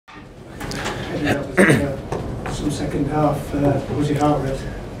headed up with some second half. Was your heart rate?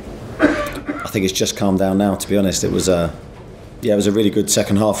 I think it's just calmed down now. To be honest, it was a really good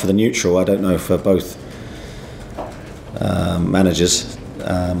second half for the neutral. I don't know for both managers,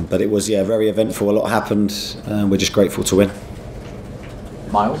 but it was very eventful. A lot happened. We're just grateful to win.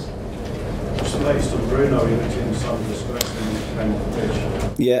 Miles. Just the latest on Bruno. You mentioned some disgrace when he came off the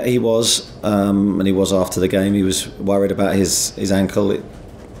pitch. Yeah, he was, and he was after the game. He was worried about his ankle. It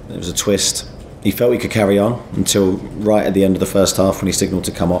was a twist. He felt he could carry on until right at the end of the first half when he signalled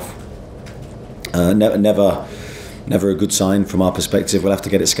to come off. Never a good sign from our perspective. We'll have to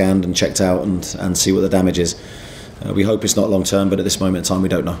get it scanned and checked out and see what the damage is. We hope it's not long term, but at this moment in time we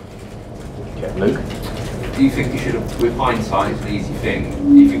don't know. Okay, Luke? Do you think you should have, with hindsight, it's an easy thing,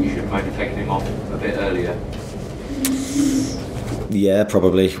 do you think you should have maybe taken him off a bit earlier? Yeah,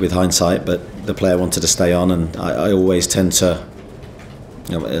 probably with hindsight, but the player wanted to stay on, and I always tend to,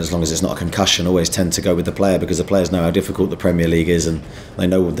 as long as it's not a concussion, always tend to go with the player, because the players know how difficult the Premier League is and they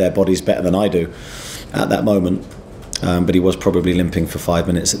know their bodies better than I do at that moment. But he was probably limping for 5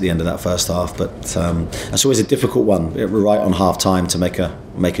 minutes at the end of that first half. But that's always a difficult one, right on half time, to make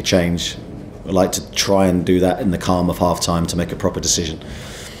a change. I like to try and do that in the calm of half time to make a proper decision.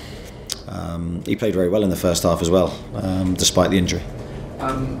 He played very well in the first half as well, despite the injury.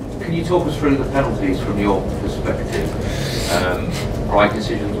 Can you talk us through the penalties from your perspective? Right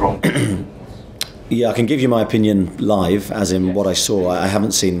decisions, wrong decisions? Yeah, I can give you my opinion live, as in what I saw. I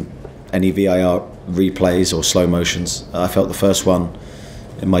haven't seen any VAR replays or slow motions. I felt the first one,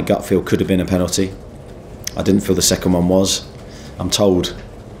 in my gut feel, could have been a penalty. I didn't feel the second one was. I'm told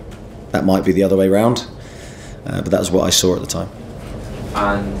that might be the other way round, but that's what I saw at the time.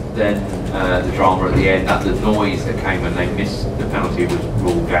 And then the drama at the end, that the noise that came when they missed the penalty was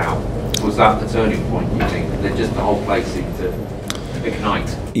ruled out. Was that the turning point, you think? That just the whole place seemed to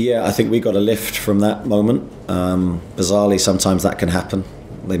ignite? Yeah, I think we got a lift from that moment. Bizarrely, sometimes that can happen.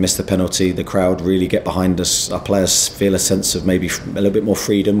 They missed the penalty, the crowd really get behind us. Our players feel a sense of maybe a little bit more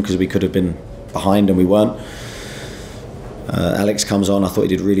freedom, because we could have been behind and we weren't. Alex comes on, I thought he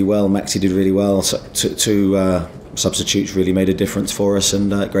did really well. Maxi did really well. So two substitutes really made a difference for us, and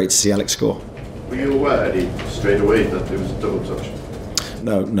great to see Alex score. Were you aware, Eddie, straight away that there was a double touch?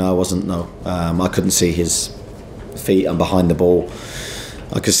 No, I wasn't, no. I couldn't see his feet and behind the ball.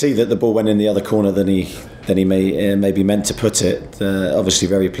 I could see that the ball went in the other corner than he maybe meant to put it. Obviously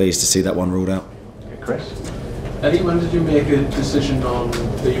very pleased to see that one ruled out. Okay, Chris? Eddie, when did you make a decision on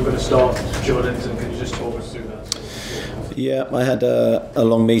that you were going to start Joelinton? Can you just talk us through that? Yeah, I had a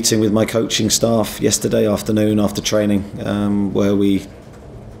long meeting with my coaching staff yesterday afternoon after training, where we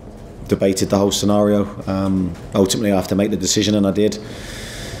debated the whole scenario. Ultimately I have to make the decision, and I did.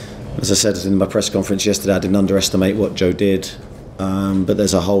 As I said in my press conference yesterday, I didn't underestimate what Joe did, but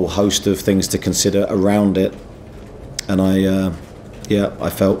there's a whole host of things to consider around it, and I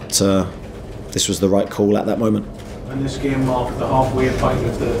felt this was the right call at that moment. And this game marked the halfway point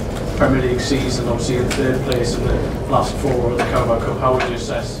of the Premier League season, obviously in third place in the last four of the Carabao Cup. How would you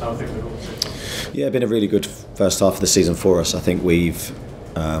assess how things are going? Yeah, been a really good first half of the season for us. I think we've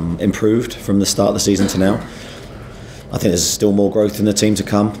improved from the start of the season to now. I think there's still more growth in the team to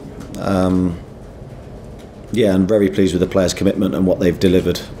come. Yeah, I'm very pleased with the players' commitment and what they've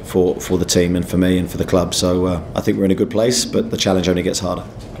delivered for the team and for me and for the club. So I think we're in a good place, but the challenge only gets harder.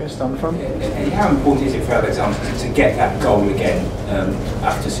 Okay, stand front. And how important is it for Alexander to get that goal again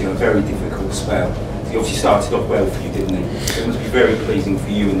after seeing a very difficult spell? He obviously started off well for you, didn't he? So it must be very pleasing for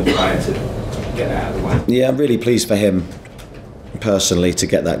you and the player to get that out of the way. Yeah, I'm really pleased for him personally to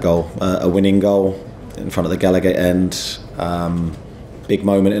get that goal, a winning goal in front of the Gallagher end. Big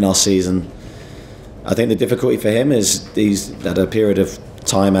moment in our season. I think the difficulty for him is he's had a period of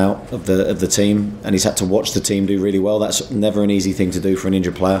time out of the team, and he's had to watch the team do really well. That's never an easy thing to do for an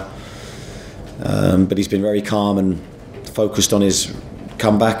injured player. But he's been very calm and focused on his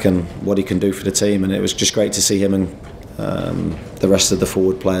comeback and what he can do for the team, and it was just great to see him and the rest of the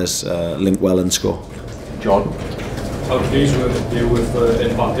forward players link well and score. John? How pleased were you with the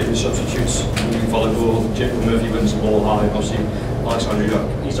impact of your substitutes? Isak Goal, Jacob Murphy wins the ball high, obviously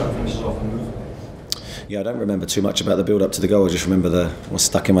Alexander Isak finishes off and moves. Yeah, I don't remember too much about the build-up to the goal. I just remember what's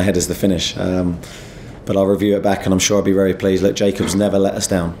stuck in my head is the finish. But I'll review it back, and I'm sure I'll be very pleased. Look, Jacob's never let us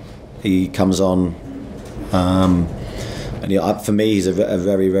down. He comes on, and for me, he's a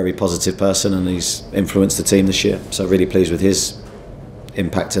very, very positive person, and he's influenced the team this year. So really pleased with his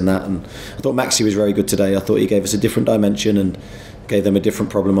impact in that. And I thought Maxi was very good today. I thought he gave us a different dimension and gave them a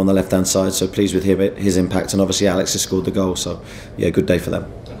different problem on the left-hand side. So pleased with his impact, and obviously Alex has scored the goal. So yeah, good day for them.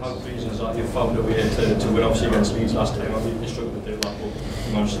 How pleasing is that you found a way to win obviously against Leeds last time? You struggled to do that.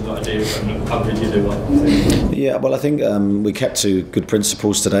 you managed to do, and how did you do that? Yeah, well, I think we kept to good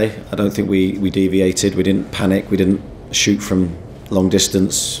principles today. I don't think we deviated. We didn't panic. We didn't shoot from long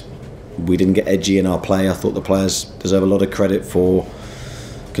distance. We didn't get edgy in our play. I thought the players deserve a lot of credit for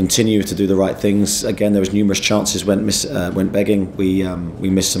continuing to do the right things. Again, there was numerous chances went begging. We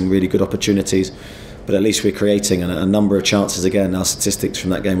missed some really good opportunities, but at least we're creating a number of chances again. Our statistics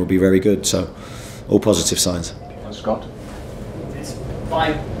from that game will be very good. So, all positive signs. Scott? It's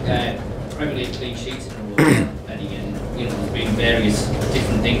 5 Premier League clean sheets in a row, and there's been various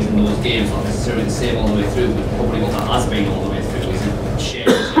different things in those games, not necessarily the same all the way through, but probably what that has been all the way through is a shared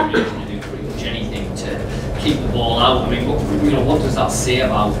determination to do pretty much anything to keep the ball out. I mean, what does that say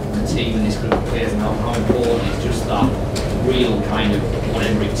about the team and this group of players, and how important is just that real kind of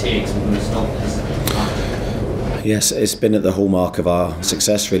whatever it takes, we're going to stop this? Yes, it's been at the hallmark of our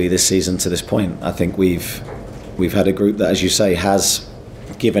success really this season to this point. I think we've had a group that, as you say, has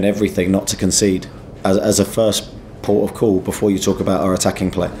given everything not to concede as a first port of call before you talk about our attacking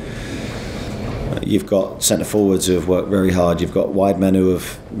play. You've got centre forwards who have worked very hard. You've got wide men who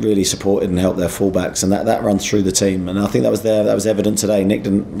have really supported and helped their fullbacks, and that runs through the team. And I think that was evident today. Nick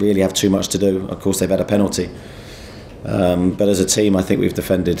didn't really have too much to do. Of course, they've had a penalty, but as a team, I think we've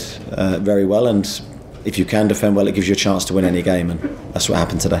defended very well. And if you can defend well, it gives you a chance to win any game, and that's what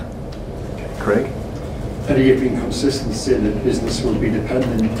happened today. Craig? Eddie, you've been consistent saying that business will be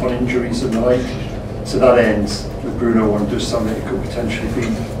dependent on injuries and the like. To that end, with Bruno one does sound like it could potentially be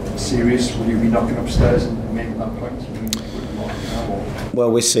serious. Will you be knocking upstairs and making that point?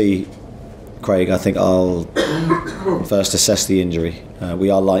 Well, we see, Craig. I think I'll first assess the injury. We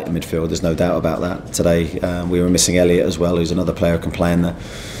are light in midfield, there's no doubt about that. Today we were missing Elliott as well, who's another player who can play in there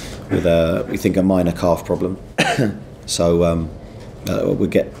with we think a minor calf problem. So we'll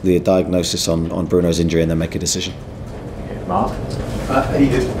get the diagnosis on Bruno's injury and then make a decision. Mark? He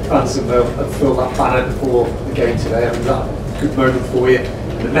did answer fill that banner before the game today. I mean, that a good moment for you.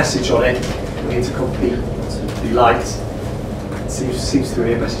 The message on it, we need to compete, to be light. Seems to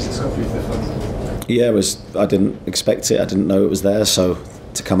be a message that's got through to the fans. Yeah, I didn't expect it. I didn't know it was there. So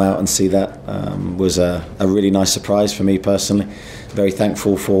to come out and see that was a really nice surprise for me personally. Very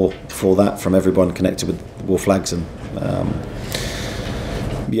thankful for that from everyone connected with Wolf Flags, and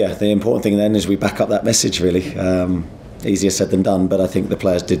yeah, the important thing then is we back up that message really. Easier said than done, but I think the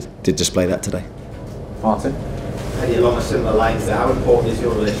players did display that today. Martin? And along a similar lines there, how important is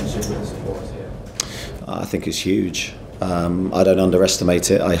your relationship with the supporters here? I think it's huge. I don't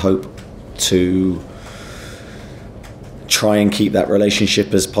underestimate it. I hope to try and keep that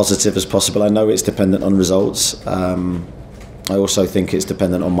relationship as positive as possible. I know it's dependent on results. I also think it's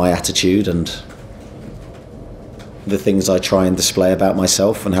dependent on my attitude and the things I try and display about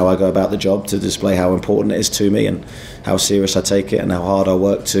myself and how I go about the job to display how important it is to me and how serious I take it and how hard I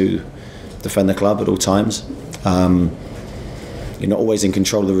work to defend the club at all times. You're not always in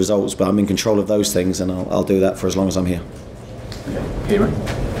control of the results, but I'm in control of those things, and I'll do that for as long as I'm here. Kieran?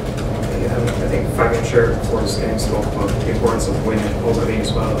 I think Frank and Sher before this game spoke about the importance of winning over Leeds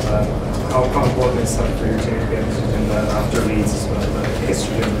as well. How important is that for your team to be able to do that after Leeds as well, the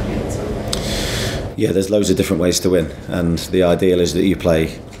history of Leeds? Yeah, there's loads of different ways to win, and the ideal is that you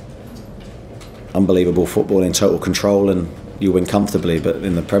play unbelievable football in total control and you win comfortably, but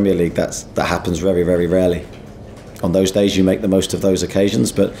in the Premier League that happens very, very rarely. On those days you make the most of those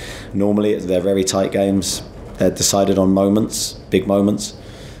occasions, but normally they're very tight games. They're decided on moments, big moments.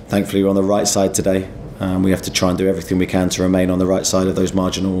 Thankfully we're on the right side today. We have to try and do everything we can to remain on the right side of those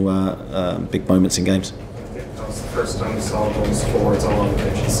marginal big moments in games. That was the first time we saw those forwards all on the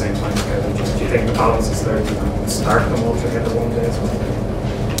pitch at the same time together. Do you think the balance is there to start them all together one day as well?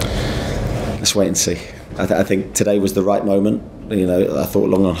 Let's wait and see. I think today was the right moment. You know, I thought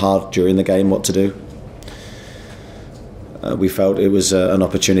long and hard during the game what to do. We felt it was an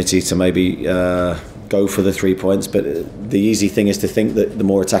opportunity to maybe go for the 3 points, but the easy thing is to think that the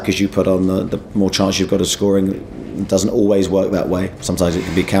more attackers you put on, the more chance you've got of scoring. It doesn't always work that way. Sometimes it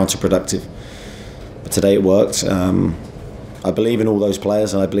can be counterproductive. But today it worked. I believe in all those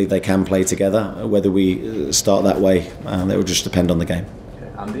players, and I believe they can play together. Whether we start that way, that will just depend on the game.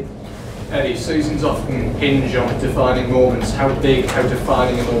 Andy? Eddie, seasons often hinge on defining moments. How big, how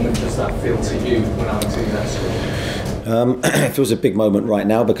defining a moment does that feel to you when Alex's that score? It feels a big moment right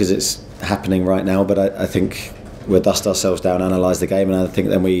now because it's happening right now, but I think we'll dust ourselves down, analyse the game, and I think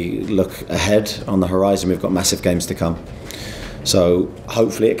then we look ahead on the horizon. We've got massive games to come. So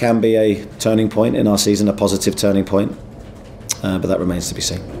hopefully it can be a turning point in our season, a positive turning point, but that remains to be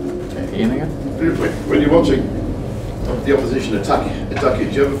seen. Ian again? When you're watching the opposition attack it,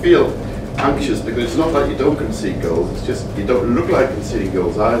 do you ever feel anxious because it's not that you don't concede goals, it's just you don't look like conceding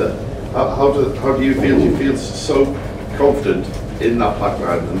goals either. How do you feel? Do you feel so confident in that back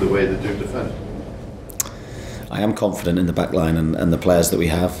line and the way they do defend? I am confident in the back line and the players that we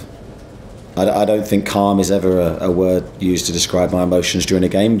have. I don't think calm is ever a word used to describe my emotions during a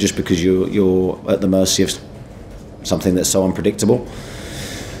game, just because you're at the mercy of something that's so unpredictable.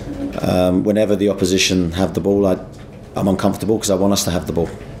 Whenever the opposition have the ball, I'm uncomfortable because I want us to have the ball.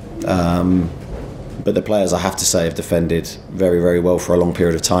 But the players, I have to say, have defended very, very well for a long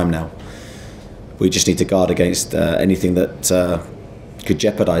period of time now. We just need to guard against anything that could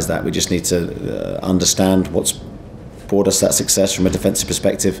jeopardise that. We just need to understand what's brought us that success from a defensive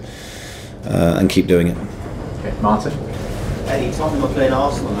perspective and keep doing it. Okay, Martin. Eddie, Tottenham are playing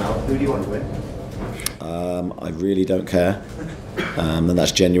Arsenal now. Who do you want to win? I really don't care, and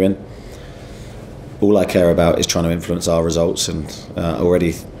that's genuine. All I care about is trying to influence our results, and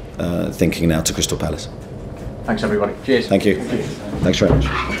already thinking now to Crystal Palace. Thanks everybody. Cheers. Thank you. Thanks very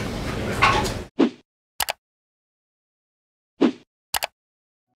much.